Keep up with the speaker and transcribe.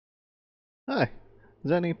Hi,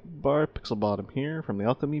 ZanyBar Pixelbottom here from the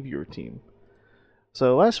Alchemy Viewer team.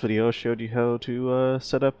 So last video showed you how to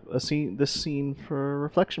set up this scene for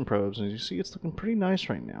reflection probes, and as you see it's looking pretty nice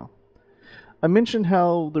right now. I mentioned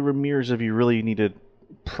how the mirrors of you really needed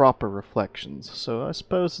proper reflections, so I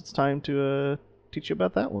suppose it's time to teach you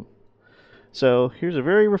about that one. So here's a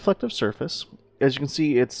very reflective surface. As you can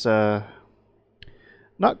see, it's not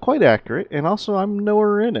quite accurate, and also I'm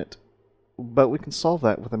nowhere in it, but we can solve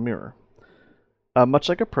that with a mirror. Much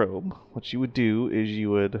like a probe, what you would do is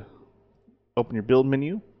you would open your build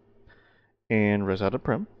menu and Rosetta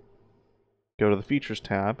Prim, go to the features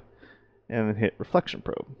tab, and then hit reflection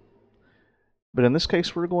probe. But in this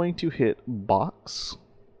case, we're going to hit box,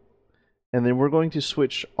 and then we're going to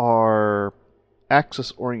switch our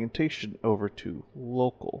axis orientation over to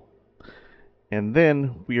local. And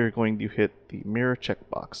then we are going to hit the mirror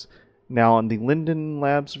checkbox. Now on the Linden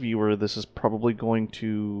Labs viewer, this is probably going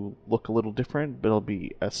to look a little different, but it'll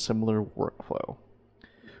be a similar workflow.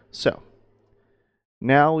 So,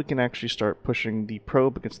 now we can actually start pushing the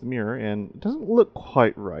probe against the mirror, and it doesn't look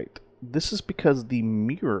quite right. This is because the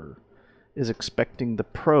mirror is expecting the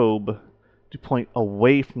probe to point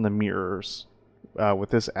away from the mirrors with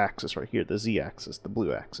this axis right here, the z-axis, the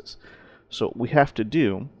blue axis. So what we have to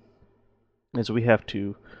do is we have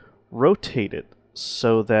to rotate it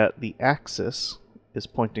so that the axis is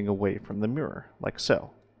pointing away from the mirror, like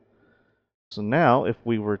so. So now, if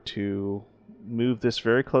we were to move this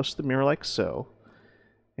very close to the mirror like so,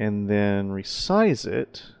 and then resize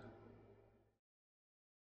it,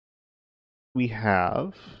 we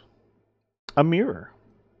have a mirror.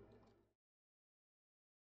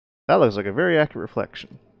 That looks like a very accurate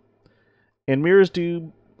reflection. And mirrors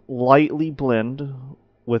do lightly blend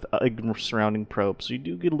with surrounding probes, so you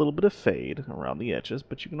do get a little bit of fade around the edges,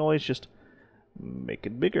 but you can always just make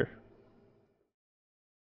it bigger.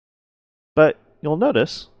 But you'll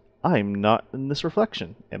notice I'm not in this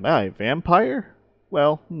reflection. Am I a vampire?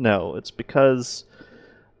 Well, no, it's because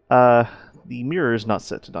the mirror is not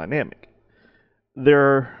set to dynamic.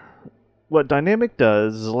 What dynamic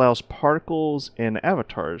does is allows particles and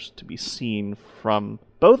avatars to be seen from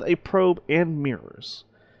both a probe and mirrors.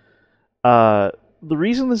 The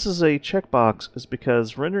reason this is a checkbox is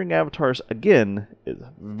because rendering avatars, again, is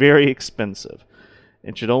very expensive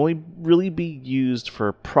and should only really be used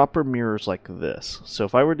for proper mirrors like this. So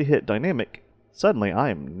if I were to hit dynamic, suddenly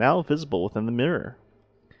I am now visible within the mirror.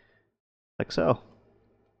 Like so.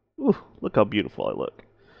 Ooh, look how beautiful I look.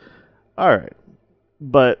 Alright.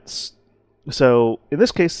 So in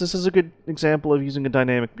this case, this is a good example of using a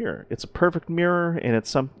dynamic mirror. It's a perfect mirror,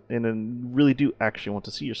 and you really do actually want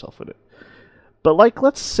to see yourself in it. But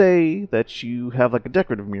let's say that you have a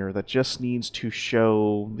decorative mirror that just needs to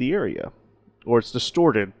show the area, or it's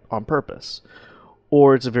distorted on purpose,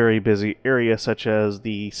 or it's a very busy area such as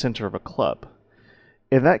the center of a club.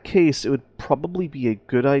 In that case, it would probably be a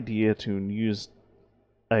good idea to use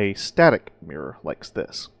a static mirror like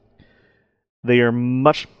this. They are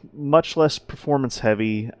much less performance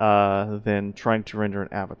heavy than trying to render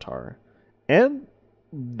an avatar, and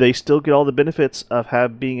they still get all the benefits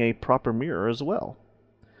of being a proper mirror as well.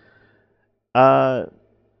 And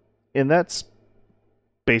that's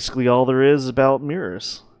basically all there is about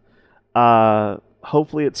mirrors.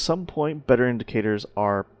 Hopefully at some point better indicators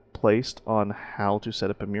are placed on how to set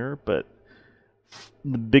up a mirror, but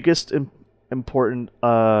the biggest important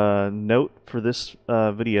note for this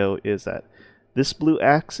video is that this blue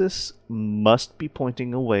axis must be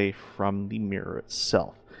pointing away from the mirror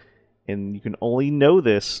itself. And you can only know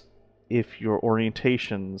this if your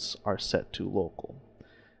orientations are set to local.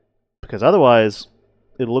 Because otherwise,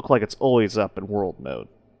 it'll look like it's always up in world mode.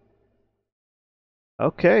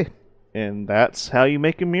 Okay, and that's how you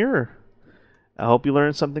make a mirror. I hope you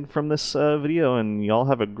learned something from this video, and y'all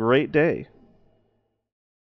have a great day.